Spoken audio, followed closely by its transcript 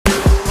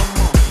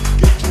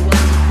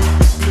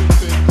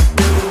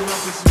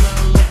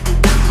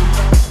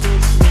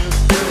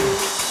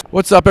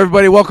What's up,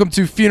 everybody? Welcome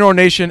to Funeral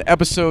Nation,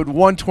 episode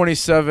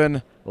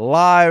 127,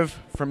 live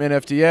from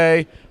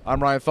NFDA.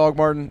 I'm Ryan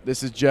Thalgmartin.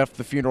 This is Jeff,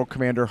 the funeral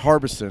commander,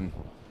 Harbison.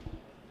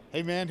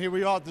 Hey, man, here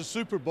we are at the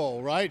Super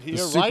Bowl, right? Here,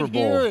 Super Bowl.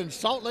 here in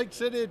Salt Lake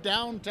City,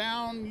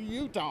 downtown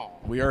Utah.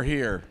 We are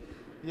here.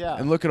 Yeah.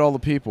 And look at all the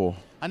people.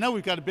 I know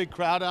we've got a big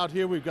crowd out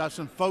here. We've got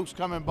some folks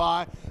coming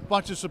by, a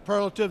bunch of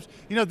superlatives.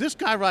 You know, this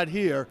guy right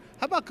here,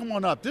 how about come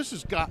on up?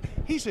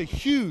 He's a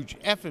huge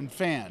effing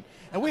fan.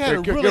 And we had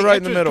a really get right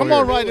in the middle Come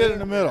on here. right in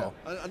the middle.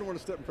 I don't want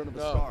to step in front of a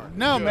star.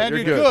 No, Good. man, You're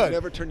you're good. good.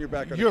 Never turn your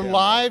back on You're the camera.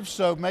 live,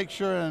 so make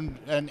sure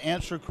and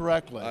answer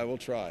correctly. I will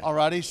try. All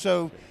righty.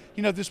 So,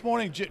 you know, this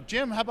morning,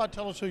 Jim, how about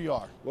tell us who you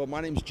are? Well, my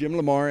name's Jim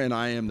Lamar, and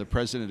I am the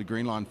president of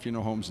Green Lawn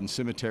Funeral Homes and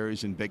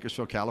Cemeteries in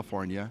Bakersfield,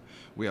 California.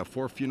 We have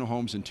 4 funeral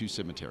homes and 2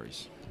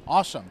 cemeteries.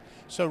 Awesome.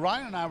 So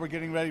Ryan and I were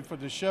getting ready for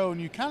the show,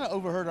 and you kind of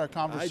overheard our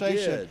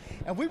conversation. did.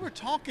 And we were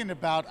talking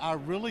about our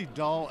really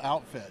dull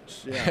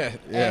outfits. Yeah.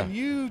 And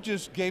you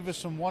just gave us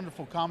some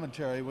wonderful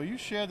commentary. Will you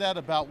share that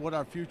about what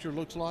our future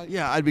looks like?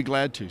 Yeah, I'd be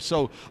glad to.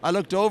 So I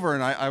looked over,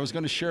 and I was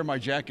going to share my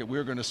jacket. We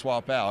were going to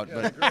swap out,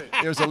 but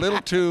it was a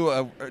little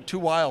too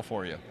wild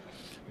for you.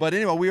 But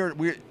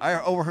anyway, I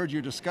overheard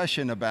your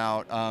discussion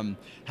about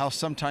how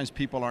sometimes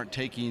people aren't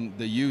taking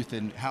the youth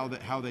and how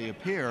they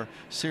appear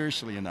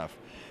seriously enough.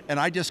 And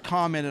I just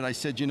commented, I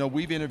said, you know,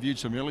 we've interviewed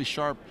some really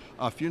sharp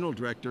funeral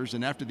directors,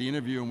 and after the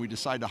interview and we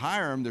decide to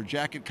hire them, their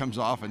jacket comes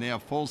off and they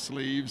have full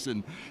sleeves,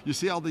 and you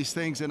see all these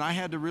things. And I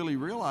had to really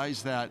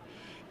realize that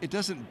it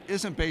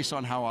isn't based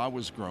on how I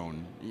was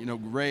grown,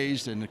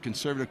 raised in a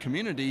conservative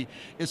community.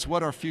 It's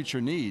what our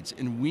future needs.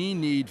 And we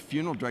need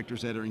funeral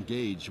directors that are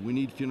engaged. We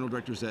need funeral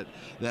directors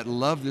that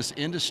love this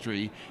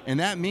industry. And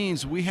that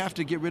means we have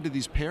to get rid of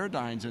these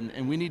paradigms,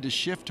 and we need to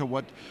shift to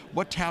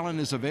what talent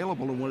is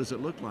available and what does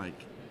it look like.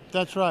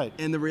 That's right.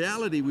 And the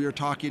reality we are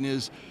talking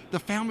is the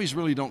families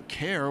really don't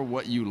care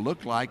what you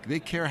look like.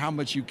 They care how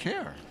much you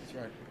care. That's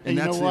right. And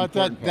you that's know the what?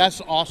 important part.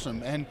 That's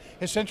awesome. And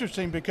it's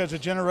interesting because a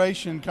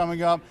generation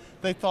coming up,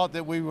 they thought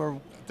that we were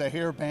the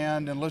hair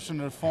band and listening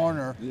to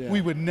Foreigner. Yeah.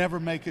 We would never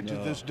make it to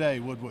No. this day,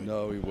 would we?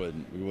 No, we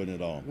wouldn't. We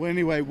wouldn't at all. Well,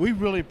 anyway, we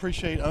really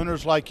appreciate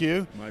owners like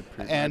you My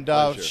and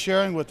pleasure.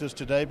 sharing with us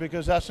today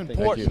because that's you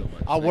important. so much.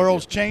 Our Thank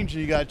world's you.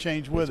 changing. You got to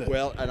change with it.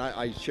 Well, and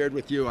I shared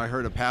with you, I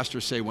heard a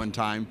pastor say one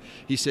time,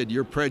 he said,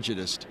 "You're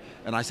prejudiced."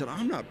 And I said,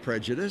 "I'm not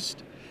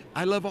prejudiced.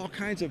 I love all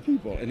kinds of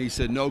people." And he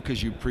said, "No,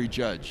 because you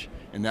prejudge.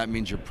 And that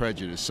means you're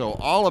prejudiced." So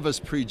all of us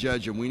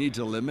prejudge, and we need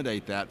to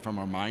eliminate that from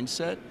our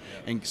mindset.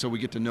 And so we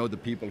get to know the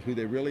people, who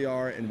they really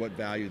are and what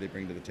value they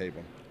bring to the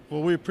table.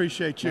 Well, we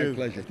appreciate you. My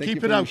pleasure. Thank Keep you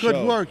it for up. your Good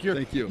show. work. You're,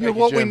 Thank you. You're Thank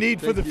what you, we Jim. need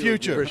for the Thank you.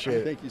 future. Appreciate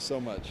it. Thank you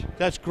so much.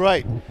 That's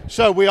great.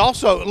 So we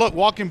also, look,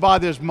 walking by,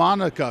 there's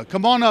Monica.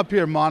 Come on up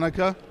here,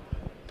 Monica.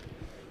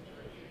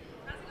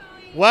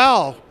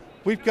 Well,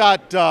 we've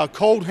got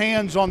cold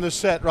hands on the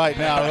set right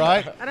now,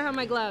 right? I don't have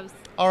my gloves.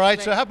 All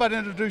right, so how about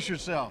introduce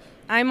yourself?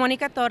 I'm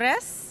Monica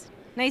Torres.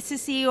 Nice to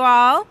see you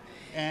all.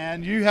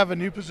 And you have a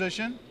new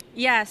position?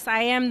 Yes,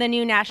 I am the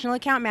new National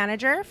Account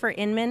Manager for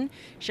Inman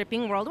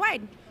Shipping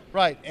Worldwide.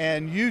 Right,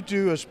 and you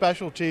do a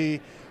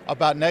specialty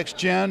about next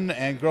gen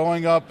and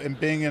growing up and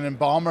being an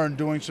embalmer and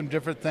doing some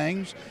different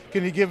things.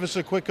 Can you give us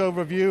a quick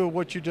overview of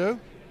what you do?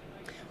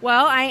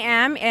 Well, I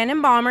am an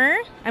embalmer.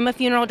 I'm a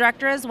funeral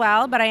director as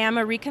well, but I am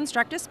a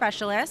reconstructive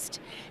specialist,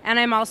 and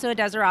I'm also a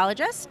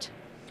deserologist.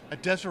 A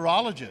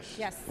deserologist.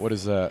 Yes. What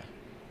is that?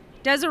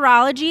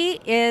 Deserology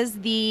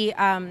is the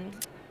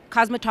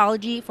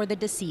cosmetology for the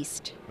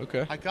deceased.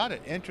 Okay. I got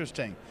it.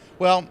 Interesting.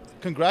 Well,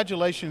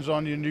 congratulations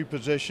on your new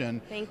position.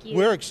 Thank you.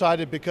 We're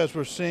excited because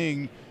we're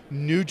seeing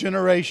new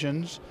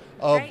generations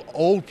of Right.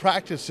 old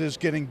practices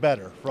getting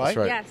better, right?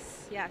 right.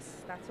 Yes,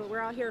 that's what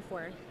we're all here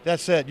for.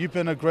 That's it. You've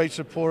been a great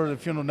supporter of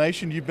the Funeral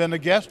Nation. You've been a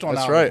guest on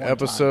That's ours right. one time.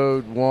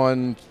 Episode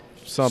 1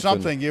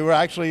 something. You were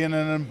actually in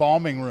an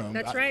embalming room.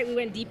 That's right. We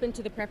went deep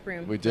into the prep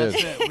room. We did.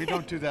 That's it. We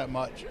don't do that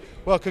much.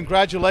 Well,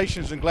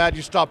 congratulations and glad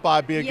you stopped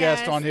by, be a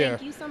guest on here.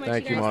 Thank you so much,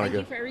 Thank you, guys. Monica.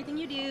 Thank you for everything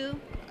you do.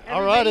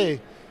 All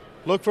righty.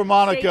 Look for Stay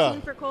Monica.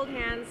 tuned for Cold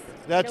Hands.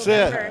 That's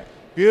November. it.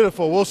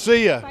 Beautiful. We'll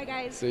see you. Bye,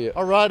 guys. See ya.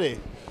 All righty.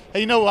 Hey,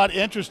 you know what?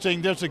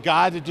 Interesting. There's a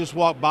guy that just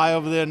walked by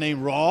over there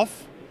named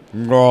Rolf.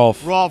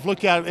 Rolf. Rolf,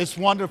 look at him. It's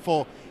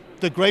wonderful.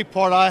 The great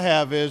part I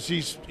have is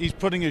he's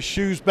putting his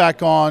shoes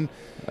back on.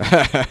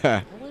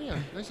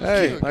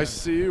 Hey, nice to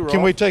see you, Rolf.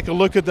 Can we take a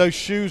look at those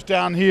shoes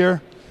down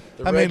here?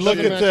 I mean, look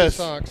at this.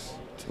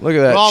 Look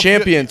at that. Rolf,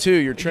 Champion, too.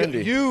 You're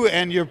trendy. You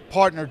and your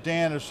partner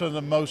Dan are some of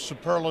the most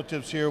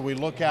superlatives here. We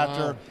look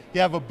after.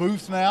 You have a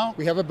booth now.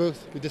 We have a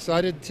booth. We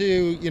decided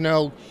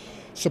to,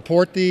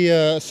 support the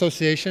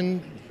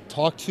association,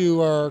 talk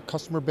to our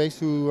customer base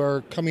who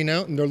are coming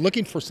out, and they're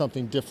looking for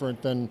something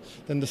different than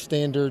the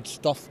standard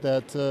stuff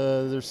that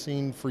they're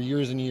seeing for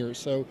years and years.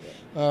 So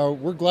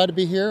we're glad to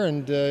be here,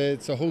 and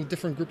it's a whole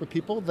different group of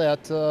people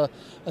that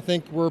I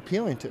think we're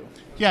appealing to.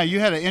 Yeah, you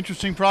had an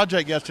interesting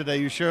project yesterday.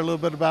 You share a little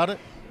bit about it?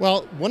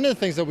 Well, one of the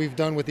things that we've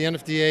done with the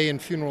NFDA and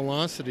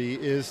Funeralocity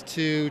is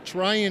to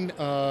try and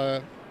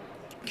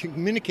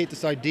communicate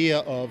this idea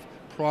of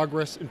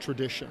progress and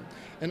tradition,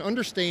 and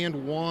understand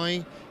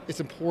why it's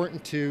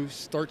important to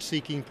start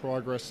seeking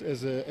progress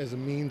as a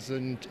means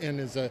and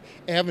as an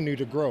avenue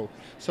to grow.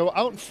 So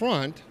out in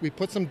front, we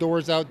put some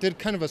doors out, did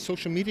kind of a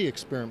social media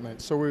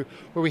experiment. So where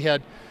we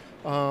had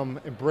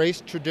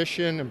embrace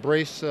tradition,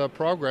 embrace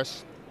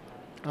progress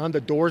on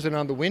the doors and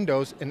on the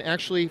windows, and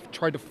actually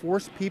tried to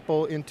force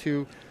people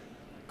into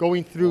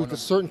going through the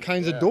certain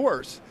kinds of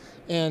doors.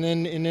 And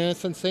in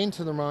essence saying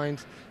to their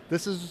minds,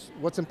 this is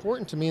what's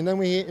important to me. And then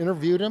we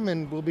interviewed them,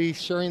 and we'll be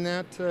sharing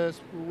that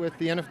with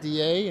the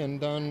NFDA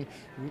and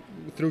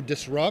through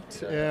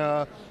Disrupt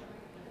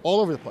all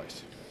over the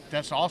place.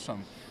 That's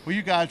awesome. Well,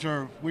 you guys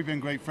we've been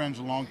great friends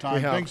a long time.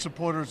 We have. Big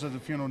supporters of the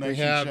Funeral We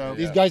Nation have. show.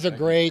 These guys are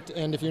great,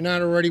 and if you're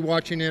not already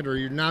watching it or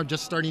you're now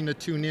just starting to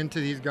tune into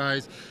these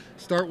guys,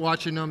 start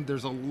watching them.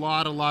 There's a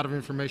lot of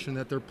information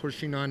that they're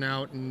pushing on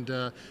out,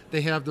 and they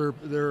have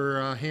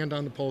their hand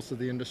on the pulse of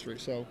the industry.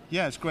 So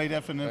Yeah, it's great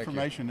effing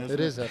information, isn't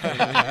it? it is.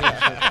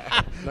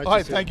 All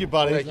right, thank you,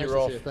 buddy. Thank you,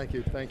 Rolf. Thank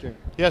you.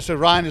 Yeah, so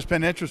Ryan, it's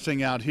been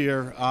interesting out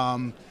here.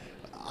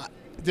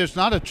 There's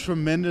not a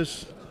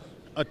tremendous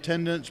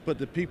attendance, but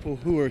the people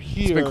who are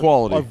here been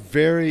quality. are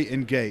very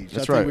engaged.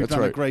 That's I think right. we've That's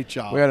done right. a great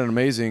job. We had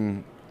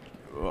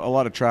a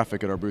lot of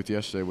traffic at our booth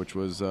yesterday, which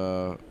was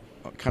kind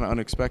of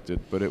unexpected,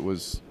 but it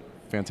was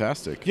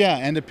fantastic. Yeah,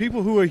 and the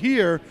people who are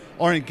here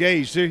are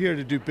engaged. They're here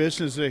to do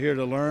business. They're here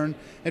to learn.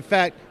 In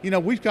fact,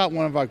 we've got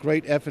one of our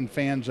great effing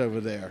fans over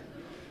there,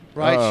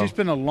 right? Uh-oh. She's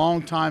been a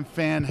long-time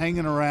fan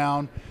hanging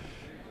around.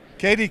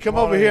 Katie, come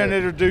over here and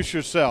introduce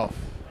yourself.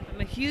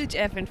 I'm a huge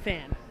effing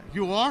fan.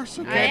 You are?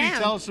 So I Katie,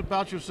 am. tell us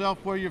about yourself,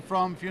 where you're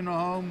from, funeral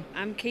home.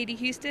 I'm Katie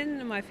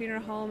Houston. My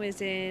funeral home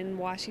is in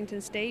Washington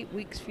State,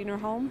 Weeks Funeral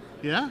Home.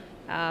 Yeah?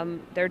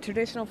 They're a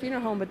traditional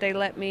funeral home, but they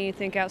let me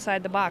think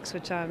outside the box,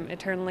 which I'm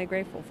eternally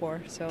grateful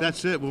for. So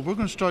That's it. Well, we're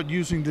going to start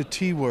using the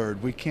T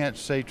word. We can't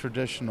say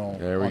traditional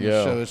There we on go.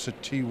 the show. It's a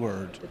T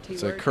word. the T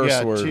It's a word. curse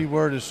Yeah, word. T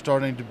word is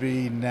starting to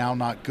be now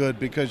not good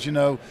because,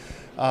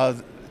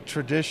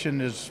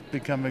 tradition is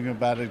becoming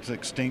about as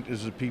extinct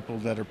as the people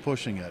that are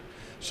pushing it.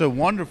 So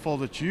wonderful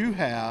that you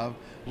have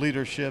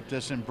leadership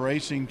that's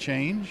embracing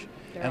change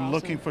They're and awesome.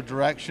 looking for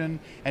direction.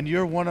 And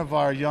you're one of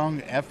our young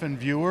effing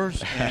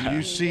viewers, and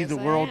you see Yes, the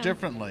I world am.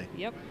 differently.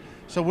 Yep.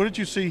 So what did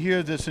you see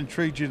here that's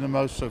intrigued you the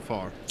most so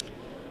far?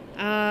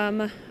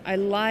 I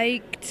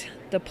liked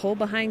the pull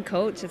behind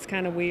coach. It's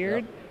kind of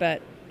weird,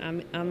 but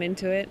I'm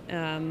into it.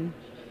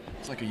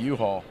 It's like a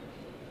U-Haul.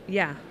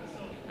 Yeah,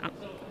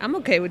 I'm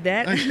okay with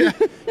that.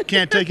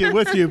 Can't take it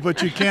with you,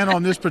 but you can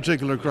on this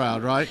particular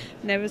crowd, right?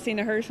 Never seen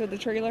a hearse with a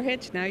trailer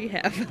hitch. Now you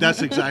have.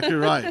 That's exactly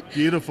right.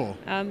 Beautiful.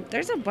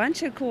 There's a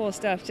bunch of cool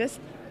stuff.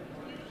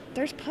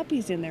 There's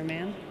puppies in there,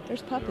 man.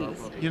 There's puppies.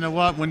 You know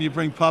what? When you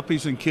bring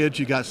puppies and kids,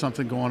 you got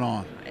something going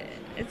on.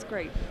 It's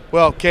great.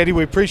 Well, Katie,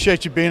 we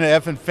appreciate you being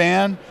an effing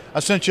fan. I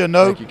sent you a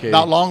note Thank you, Katie.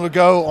 not long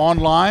ago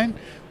online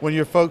when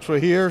your folks were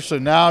here, so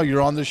now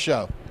you're on the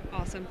show.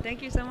 Awesome.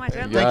 Thank you so much. I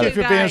you love got Thank you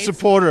it. for being a guys.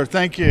 supporter.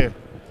 Thank you.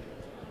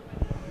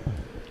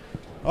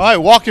 All right,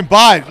 walking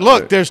by.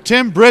 Look, there's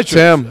Tim Bridges.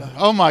 Tim.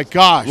 Oh, my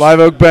gosh. Live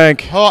Oak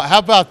Bank. Oh, how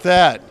about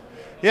that?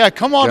 Yeah,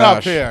 come on up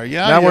Gosh. here.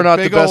 Yeah, Now you we're not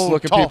the big best old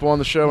looking tall- people on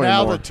the show now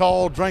anymore. the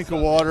tall drink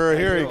of water.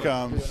 Here he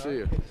comes. See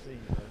you.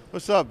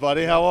 What's up,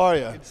 buddy? How are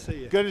you? Good to see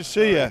you. Good to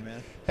see you.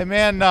 Hey,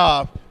 man,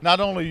 not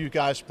only are you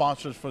guys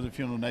sponsors for the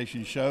Funeral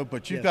Nation show,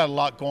 but you've got a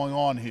lot going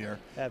on here.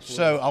 Absolutely.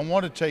 So I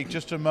want to take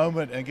just a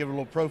moment and give a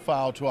little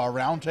profile to our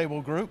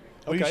roundtable group.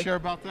 Will you Okay. share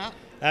about that?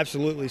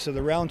 Absolutely. So the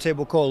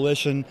Roundtable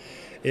Coalition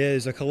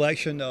is a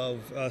collection of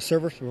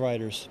service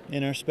providers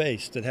in our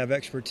space that have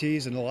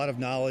expertise and a lot of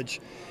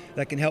knowledge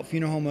that can help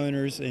funeral home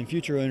owners and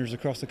future owners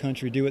across the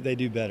country do what they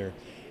do better.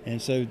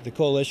 And so the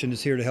coalition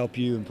is here to help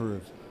you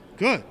improve.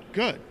 Good,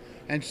 good.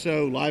 And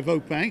so Live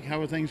Oak Bank,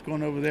 how are things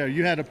going over there?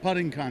 You had a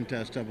putting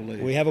contest, I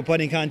believe. We have a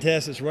putting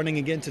contest that's running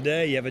again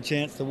today. You have a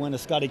chance to win a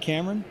Scotty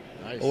Cameron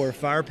or a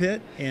fire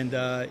pit, and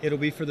it'll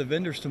be for the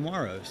vendors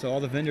tomorrow. So all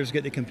the vendors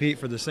get to compete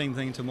for the same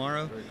thing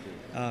tomorrow.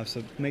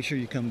 So make sure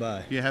you come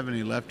by. Do you have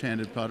any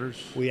left-handed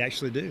putters? We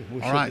actually do.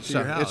 We'll All ship right, it to so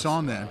your house. it's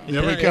on then.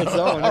 Yeah, There we go. it's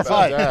on. All It's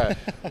right.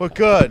 Well,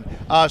 good.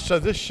 So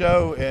this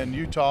show in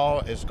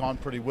Utah has gone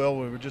pretty well.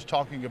 We were just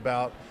talking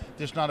about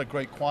there's not a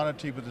great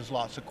quantity, but there's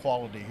lots of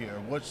quality here.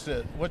 What's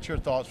your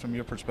thoughts from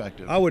your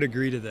perspective? I would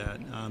agree to that.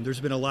 There's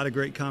been a lot of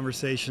great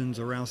conversations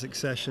around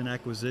succession,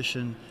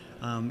 acquisition.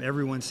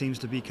 Everyone seems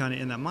to be kind of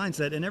in that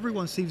mindset, and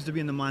everyone seems to be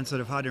in the mindset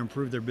of how to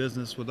improve their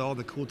business with all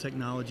the cool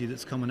technology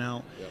that's coming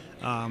out.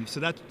 So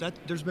that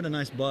there's been a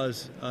nice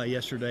buzz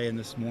yesterday and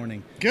this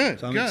morning. Good,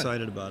 So I'm good.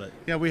 excited about it.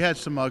 Yeah, we had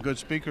some good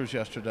speakers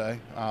yesterday.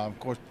 Of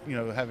course,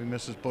 having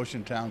Mrs. Bush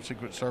in town,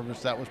 Secret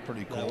Service, that was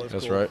pretty cool.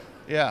 That's right.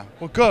 Yeah,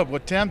 well, good. Well,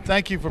 Tim,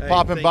 thank you for Hey,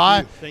 popping thank by.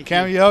 you. Thank you.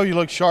 Cameo, you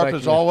look sharp Thank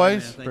as you.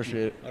 always. Man, thank Appreciate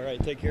you. it. All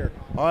right, take care.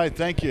 All right,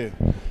 thank you.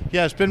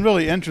 Yeah, it's been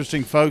really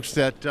interesting, folks,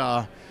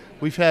 that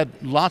we've had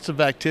lots of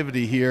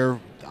activity here.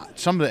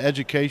 Some of the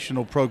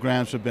educational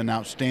programs have been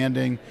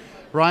outstanding.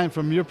 Ryan,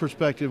 from your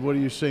perspective, what are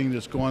you seeing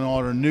that's going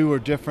on or new or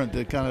different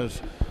that kind of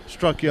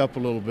struck you up a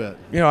little bit?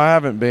 You know, I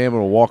haven't been able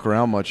to walk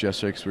around much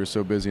yesterday because we were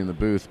so busy in the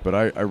booth, but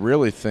I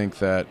really think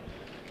that,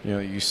 you know,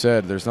 you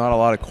said there's not a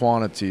lot of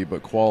quantity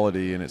but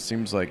quality, and it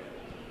seems like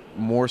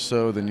more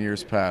so than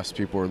years past,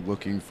 people are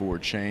looking for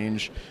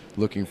change,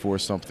 looking for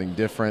something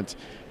different.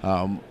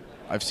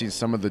 I've seen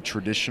some of the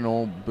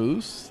traditional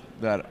booths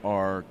that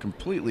are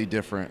completely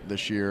different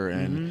this year,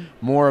 and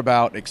more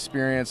about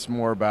experience,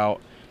 more about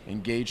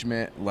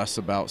engagement, less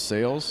about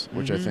sales,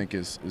 which I think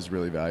is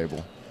really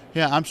valuable.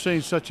 Yeah, I'm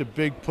seeing such a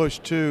big push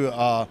too.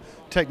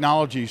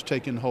 Technology's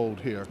taking hold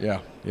here. Yeah,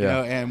 You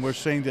know, and we're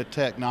seeing that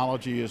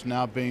technology is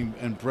now being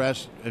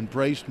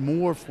embraced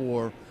more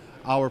for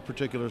our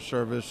particular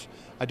service.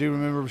 I do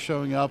remember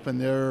showing up, and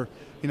there,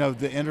 you know,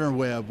 the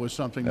interweb was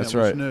something That's that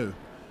was right. new.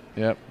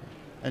 Yep.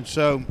 And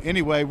so,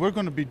 anyway, we're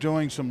going to be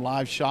doing some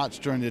live shots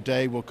during the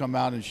day. We'll come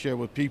out and share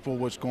with people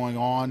what's going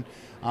on.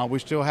 We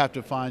still have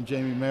to find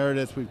Jamie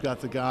Meredith. We've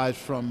got the guys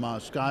from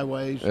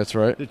Skyways. That's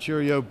right. The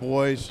Cheerio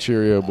Boys.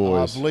 Cheerio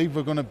Boys. I believe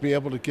we're going to be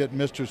able to get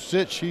Mr.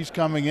 Sitch. He's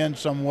coming in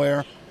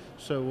somewhere.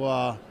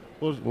 So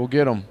We'll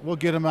get them. we'll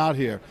get him out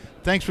here.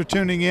 Thanks for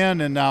tuning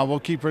in, and we'll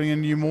keep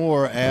bringing you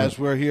more as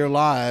we're here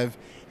live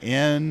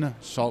in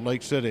Salt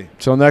Lake City.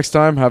 Till next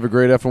time, have a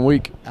great effing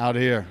week. Out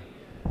here.